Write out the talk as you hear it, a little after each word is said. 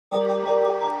Yeah,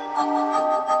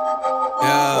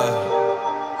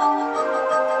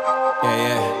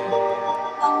 yeah.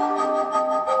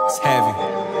 It's heavy.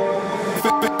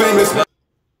 Famous.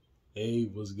 Hey,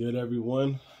 what's good,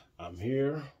 everyone? I'm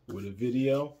here with a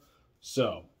video.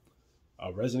 So,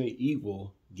 Resident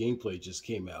Evil gameplay just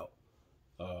came out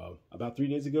about 3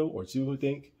 days ago, or two, I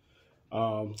think.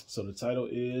 So the title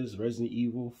is Resident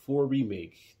Evil 4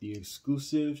 Remake, the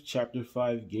exclusive Chapter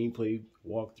 5 gameplay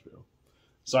walkthrough.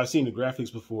 So I've seen the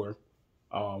graphics before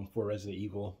for Resident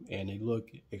Evil, and they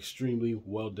look extremely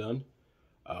well done.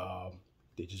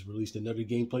 They just released another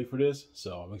gameplay for this,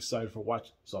 so I'm excited to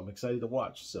watch.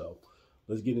 So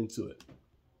let's get into it.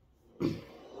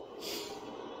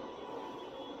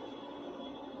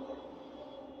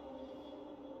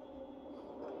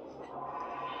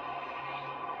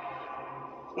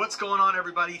 What's going on,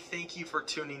 everybody? Thank you for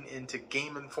tuning in to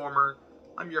Game Informer.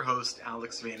 I'm your host,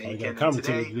 Alex Van Aken, and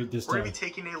today we're going to be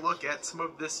taking a look at some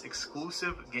of this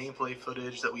exclusive gameplay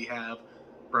footage that we have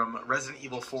from Resident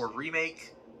Evil 4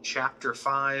 Remake, Chapter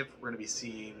 5. We're going to be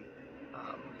seeing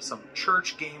some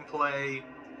church gameplay,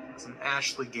 some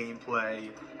Ashley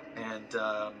gameplay, and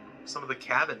some of the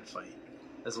cabin fight,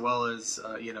 as well as,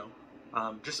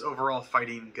 just overall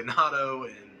fighting Ganado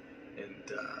and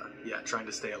trying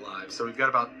to stay alive. So we've got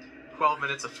about 12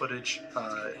 minutes of footage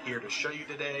here to show you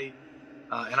today.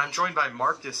 And I'm joined by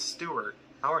Marcus Stewart.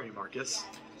 How are you, Marcus?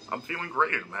 I'm feeling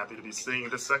great. I'm happy to be seeing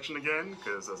this section again,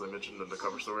 because as I mentioned in the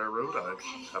cover story I wrote, I've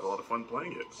had a lot of fun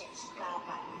playing it.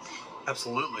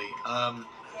 Absolutely.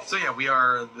 So yeah, we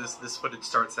are, this footage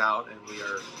starts out, and we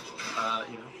are,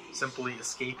 simply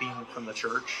escaping from the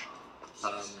church.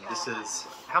 This is,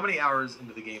 how many hours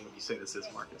into the game would you say this is,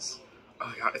 Marcus?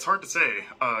 It's hard to say,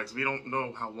 because we don't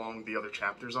know how long the other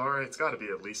chapters are. It's got to be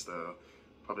at least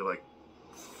probably like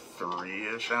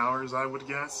 3-ish hours, I would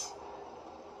guess.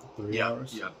 3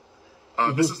 hours? Yeah.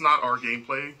 This is not our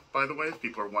gameplay, by the way. If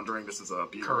people are wondering, this is a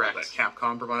B-roll that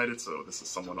Capcom provided, so this is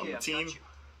someone on the team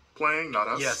playing, not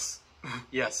us.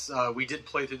 Yes, we did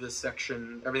play through this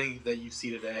section, everything that you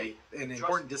see today. An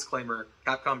important disclaimer,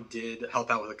 Capcom did help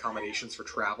out with accommodations for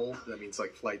travel. That means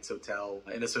like flights, hotel,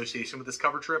 in association with this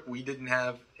cover trip. We didn't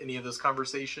have any of those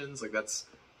conversations. Like, that's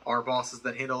our bosses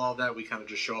that handle all that. We kind of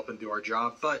just show up and do our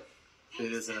job, but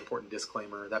it is an important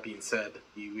disclaimer. That being said,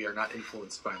 we are not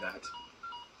influenced by that.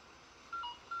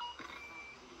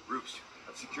 Roost,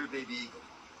 I've secured Baby Eagle.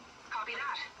 Copy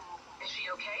that. Is she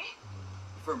okay?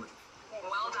 Affirmative.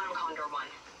 Well done, Condor 1.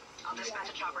 I'll dispatch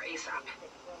a chopper ASAP.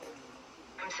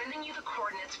 I'm sending you the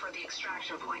coordinates for the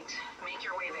extraction point. Make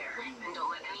your way there, and don't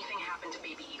let anything happen to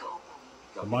Baby Eagle.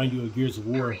 Remind you of Gears of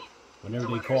War. Whenever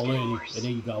they call in, and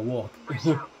then you gotta walk.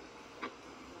 So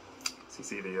you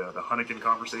see the Hunnigan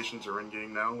conversations are in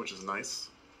game now, which is nice.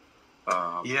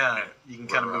 Yeah, you can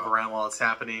kind of move around while it's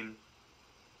happening.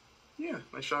 Yeah,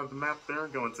 nice shot of the map there,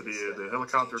 going to the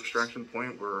helicopter extraction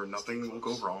point where nothing will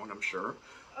go wrong, I'm sure.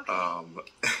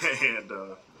 Okay.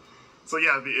 So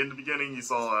yeah, in the beginning you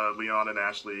saw Leon and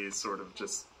Ashley sort of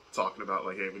just talking about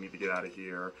like, hey, we need to get out of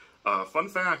here. Fun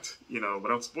fact,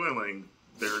 without spoiling,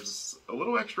 there's a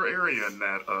little extra area in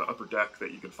that upper deck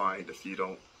that you can find if you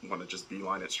don't want to just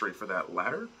beeline it straight for that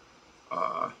ladder.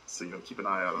 So keep an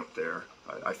eye out up there.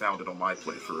 I found it on my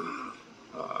playthrough.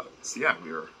 So yeah,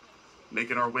 we are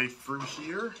making our way through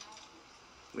here.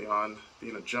 Leon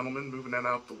being a gentleman, moving that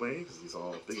out the way because he's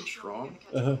all big and strong.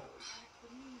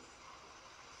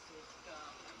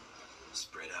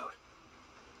 Spread out.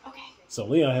 Okay. So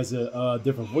Leon has a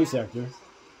different voice actor.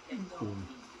 Come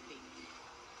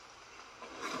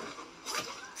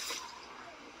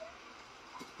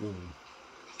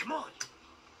on.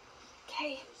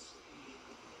 Okay.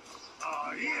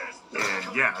 Yes.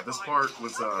 And yeah, this part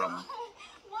was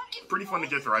pretty fun to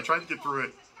get through. I tried to get through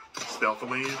it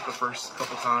stealthily the first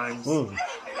couple times.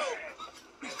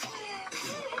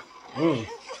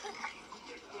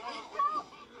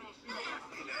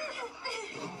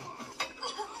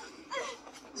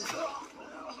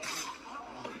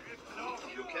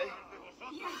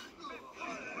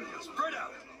 Spread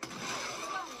out.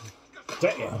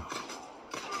 Damn.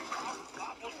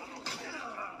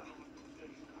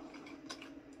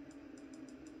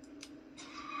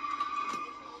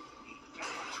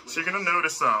 So you're going to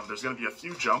notice there's going to be a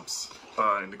few jumps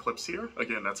in the clips here.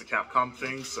 Again, that's a Capcom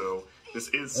thing, so this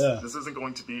isn't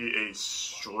going to be a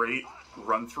straight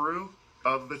run-through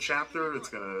of the chapter. It's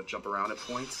going to jump around at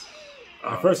points.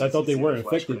 At first I thought they weren't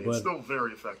affected, but it's still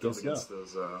very effective against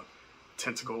those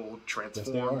tentacle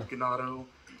transformed Ganado.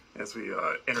 As we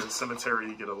enter the cemetery,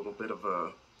 you get a little bit of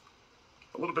a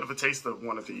taste of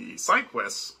one of the side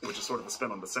quests, which is sort of a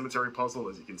spin on the cemetery puzzle.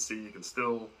 As you can see, you can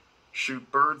still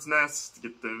shoot birds' nests to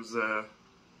get those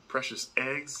precious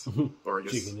eggs, or I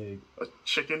guess chicken egg. A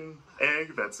chicken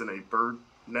egg that's in a bird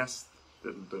nest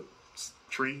in the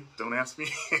tree. Don't ask me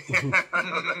how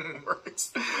that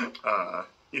works.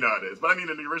 You know how it is. But I mean,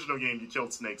 in the original game, you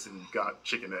killed snakes and you got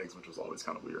chicken eggs, which was always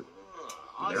kind of weird.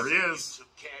 There he is.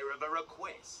 Took care of a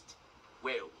request.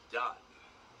 Well done.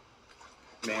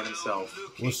 Man himself.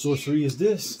 What sorcery is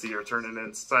this? So you're turning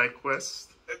in side quests,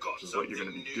 which is what you're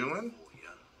going to be doing.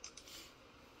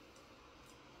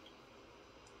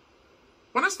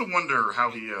 One has to wonder how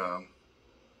he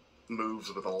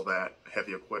moves with all that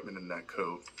heavy equipment in that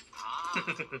coat.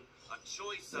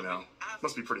 You know,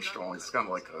 must be pretty strong. It's kind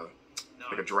of like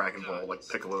a Dragon Ball, like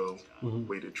Piccolo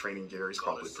weighted training gear. He's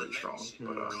probably pretty strong.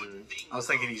 But I was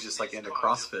thinking he's just like into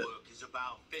CrossFit.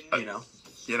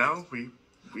 You know, we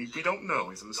don't know.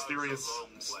 He's a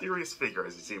mysterious figure.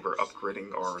 As you see, we're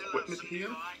upgrading our equipment here.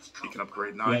 You can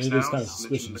upgrade knives now. It's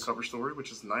mentioned in the cover story,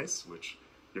 which is nice, which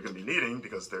you're going to be needing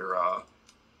because they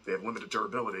have limited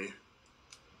durability.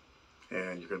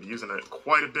 And you're going to be using it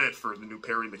quite a bit for the new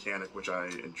parry mechanic, which I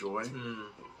enjoy. And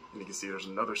you can see there's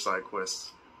another side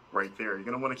quest right there. You're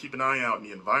going to want to keep an eye out in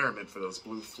the environment for those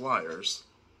blue flyers.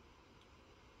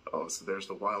 Oh, so there's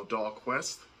the Wild Dog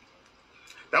quest.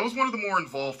 That was one of the more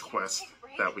involved quests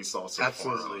that we saw so far.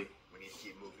 Absolutely.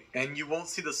 And you won't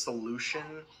see the solution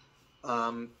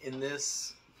in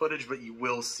this footage, but you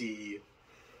will see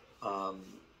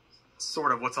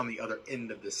sort of what's on the other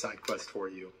end of this side quest for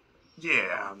you.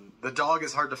 Yeah. The dog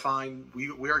is hard to find. We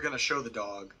are going to show the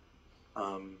dog,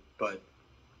 but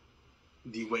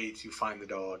the way to find the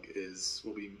dog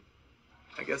will be,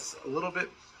 I guess, a little bit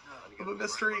of a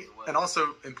mystery. And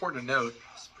also, important to note,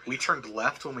 we turned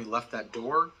left when we left that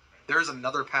door. There's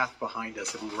another path behind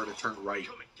us if we were to turn right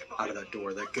out of that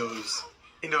door that goes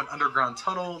into an underground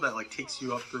tunnel that like takes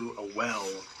you up through a well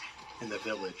in the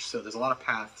village. So there's a lot of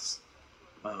paths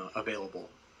available.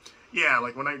 Yeah,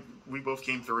 like when we both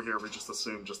came through here, we just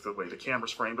assumed just the way the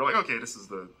camera's framed. We're like, okay, it's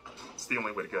the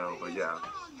only way to go. But yeah,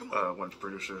 one of the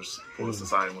producers pulled us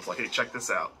aside and was like, hey, check this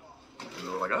out. And we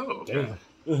were like, oh, okay.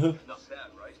 Not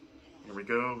bad, right? Here we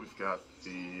go. We've got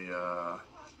the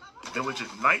village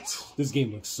at night. This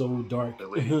game looks so dark. The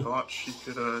lady thought she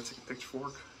could take a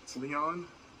pitchfork to Leon.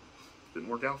 Didn't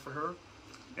work out for her.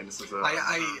 And this is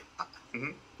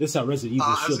This is how Resident Evil I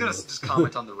was should going look. to just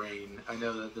comment on the rain. I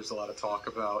know that there's a lot of talk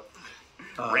about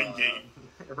Raingate.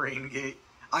 Raingate.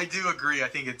 I do agree. I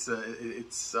think it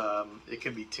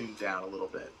can be tuned down a little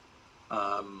bit.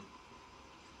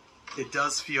 It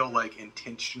does feel like it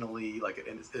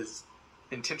is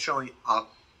intentionally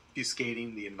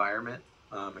obfuscating the environment.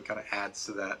 It kind of adds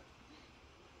to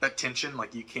that tension.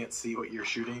 Like you can't see what you're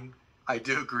shooting. I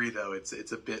do agree, though.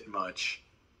 It's a bit much.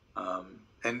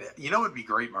 And you know, it'd be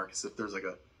great, Marcus, if there's like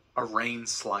a rain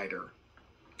slider.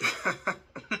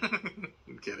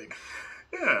 I'm kidding.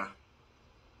 Yeah.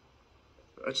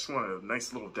 I just want a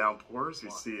nice little downpours. You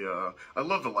see, I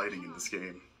love the lighting in this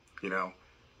game. You know,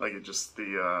 like it just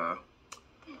the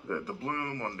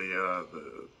bloom on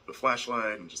the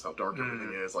flashlight and just how dark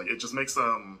everything is. Like it just makes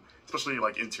especially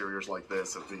like interiors like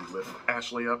this. If they lift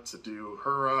Ashley up to do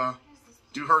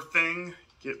her thing,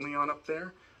 get Leon up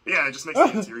there. Yeah, it just makes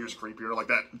the interiors creepier. Like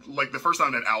that, like the first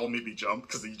time that owl made me jump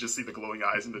because you just see the glowing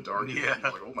eyes in the dark. Yeah,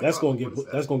 like, oh my that's God,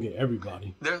 gonna get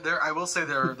everybody. I will say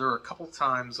there are a couple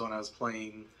times when I was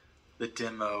playing the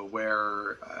demo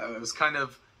where I was kind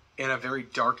of in a very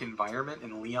dark environment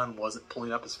and Leon wasn't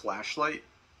pulling up his flashlight,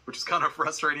 which is kind of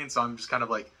frustrating. So I'm just kind of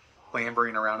like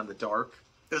clambering around in the dark.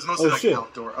 It was mostly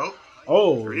outdoor.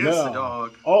 Oh, there he is, the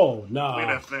dog. Oh, nah. Look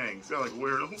at that thing. It's got like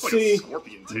weird. It looks like a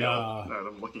scorpion tail. Nah. No,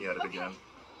 I'm looking at it again.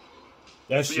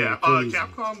 That's crazy.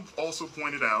 Capcom also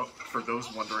pointed out, for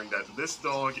those wondering, that this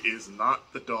dog is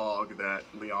not the dog that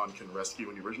Leon can rescue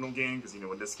in the original game, because, you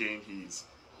know, in this game, he's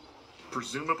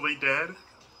presumably dead.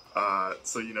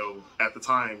 So, you know, at the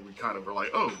time, we kind of were like,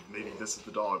 oh, maybe this is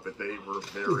the dog, but they were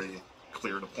very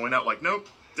clear to point out, like, nope,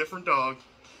 different dog.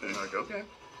 And you're like, okay.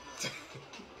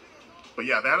 But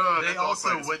yeah, that dog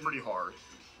fight is pretty hard.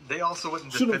 They also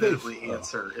wouldn't definitively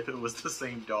answer if it was the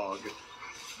same dog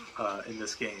in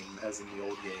this game as in the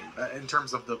old game. In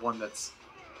terms of the one that's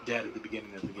dead at the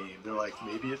beginning of the game, they're like,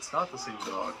 maybe it's not the same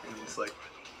dog. And it's like,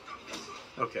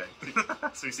 okay.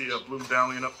 So you see a blue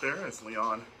medallion up there as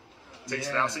Leon takes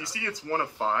it out. So you see it's 1 of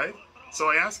 5. So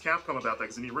I asked Capcom about that,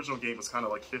 because in the original game it was kind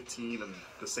of like 15 in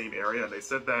the same area, and they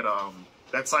said that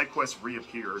that side quest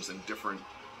reappears in different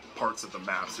parts of the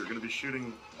map. So you're going to be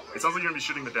shooting, it sounds like you're going to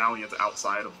be shooting medallions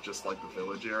outside of just like the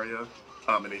village area,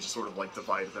 and they just sort of like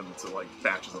divide them into like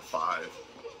batches of 5.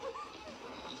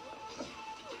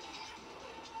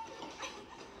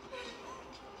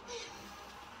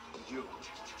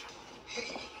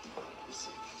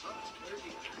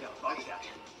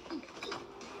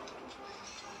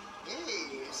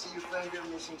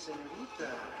 missing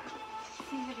senorita.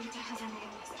 Senorita has a name,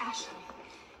 Miss Ashley.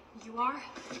 You are?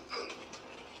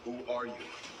 Who are you?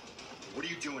 What are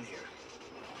you doing here?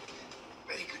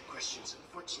 Very good questions,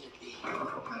 unfortunately.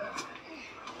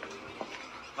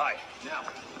 Hi, now.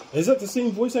 Is that the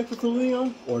same voice actor for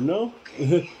Leon, or no?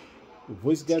 The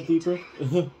voice got deeper.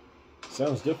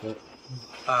 Sounds different.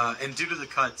 And due to the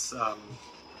cuts,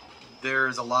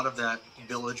 there's a lot of that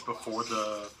village before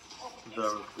the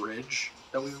bridge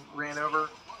that we ran over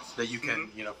that you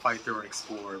can, you know, fight through and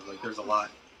explore. Like, there's a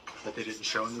lot that they didn't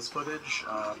show in this footage.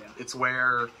 It's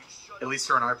where, at least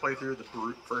during our playthrough, the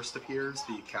brute first appears,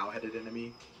 the cow-headed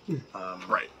enemy.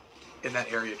 Right. In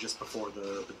that area just before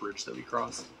the bridge that we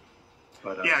crossed.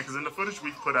 But, yeah, because in the footage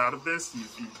we've put out of this,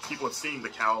 people have seen the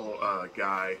cow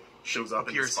guy shows up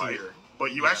in this fight. Here.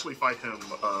 But you actually fight him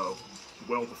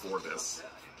well before this.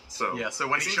 So yeah, so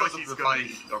when he shows up in the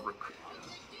fight... What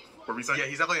were we saying? Yeah,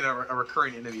 he's definitely a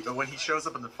recurring enemy, but when he shows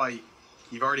up in the fight,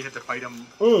 you've already had to fight him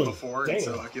before, and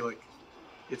so I feel like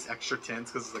it's extra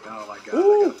tense because it's like, oh my god,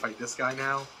 I gotta fight this guy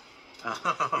now.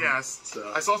 Yes,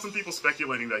 so. I saw some people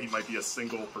speculating that he might be a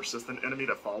single persistent enemy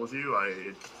that follows you.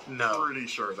 I'm pretty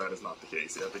sure that is not the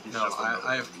case. Yeah, I think he's just another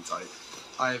enemy type.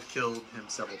 I have killed him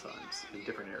several times in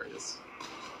different areas.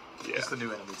 Yeah. Just a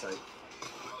new enemy type.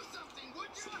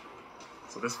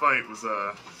 So this fight was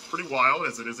pretty wild,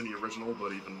 as it is in the original,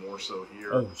 but even more so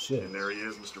here. Oh, shit. And there he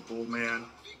is, Mr. Bullman.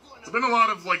 There's been a lot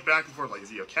of, like, back and forth, like, is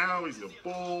he a cow, is he a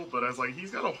bull? But I was like,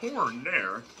 he's got a horn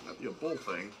there. That'd be a bull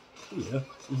thing. Yeah.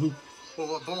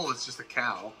 Well, a bull is just a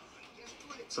cow.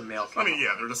 It's a male cow. I mean,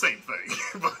 yeah, they're the same thing.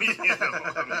 But, you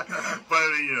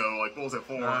know, like, bulls have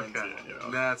horns. Okay. And, you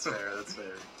know. That's fair, that's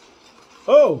fair.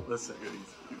 Oh! Listen.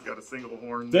 He's got a single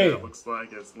horn there, it looks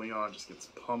like, as Leon just gets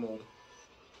pummeled.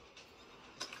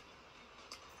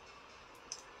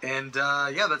 And,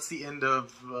 yeah, that's the end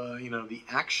of, you know, the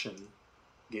action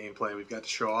gameplay we've got to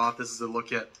show off. This is a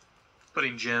look at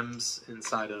putting gems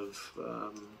inside of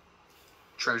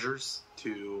treasures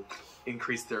to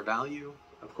increase their value.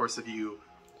 Of course, if you...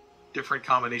 different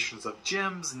combinations of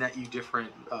gems net you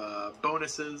different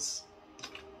bonuses.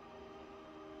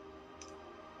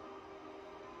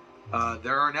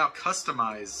 There are now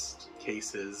customized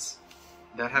cases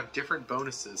that have different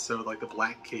bonuses. So, like the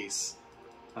black case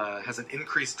has an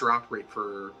increased drop rate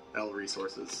for L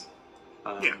resources.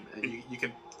 And you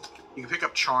can pick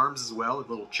up charms as well, a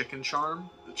little chicken charm.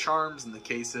 The charms and the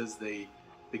cases, they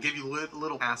give you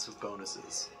little passive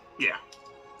bonuses. Yeah.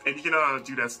 And you can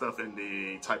do that stuff in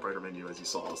the typewriter menu, as you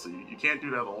saw. So you can't do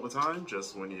that all the time,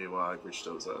 just when you reach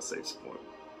those saves point.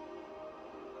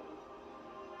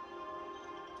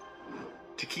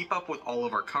 To keep up with all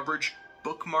of our coverage,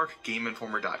 bookmark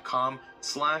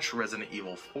GameInformer.com/Resident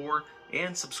Evil 4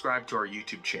 and subscribe to our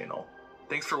YouTube channel.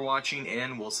 Thanks for watching,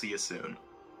 and we'll see you soon.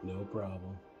 No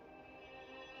problem.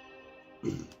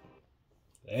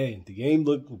 Hey, the game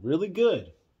looked really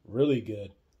good. Really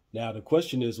good. Now, the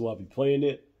question is, will I be playing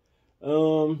it? I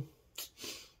don't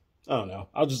know.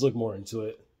 I'll just look more into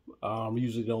it. I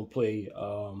usually don't play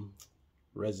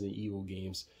Resident Evil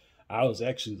games. I was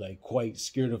actually like quite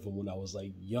scared of them when I was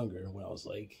like younger. When I was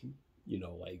like, you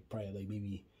know, like probably like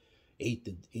maybe 8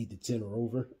 to 10 or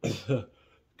over,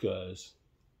 because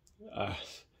I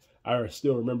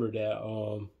still remember that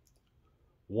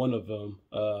one of them,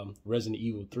 Resident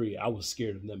Evil 3. I was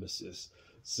scared of Nemesis,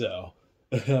 so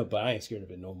but I ain't scared of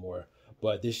it no more.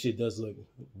 But this shit does look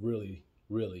really,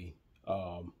 really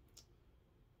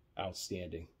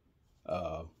outstanding.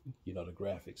 You know, the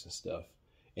graphics and stuff.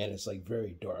 And it's like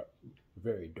very dark,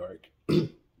 very dark.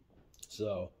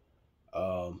 So,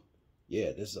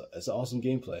 yeah, it's awesome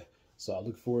gameplay. So I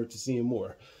look forward to seeing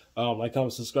more. Like,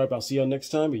 comment, subscribe. I'll see y'all next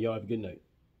time, and y'all have a good night.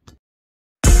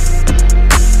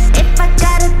 If I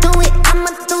gotta do it,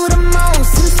 I'ma do the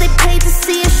most. Since they paid to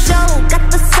see a show,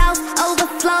 got the South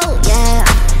overflow, yeah.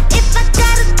 If I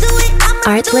gotta do it,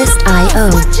 I'ma do the most.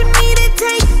 Artlist.io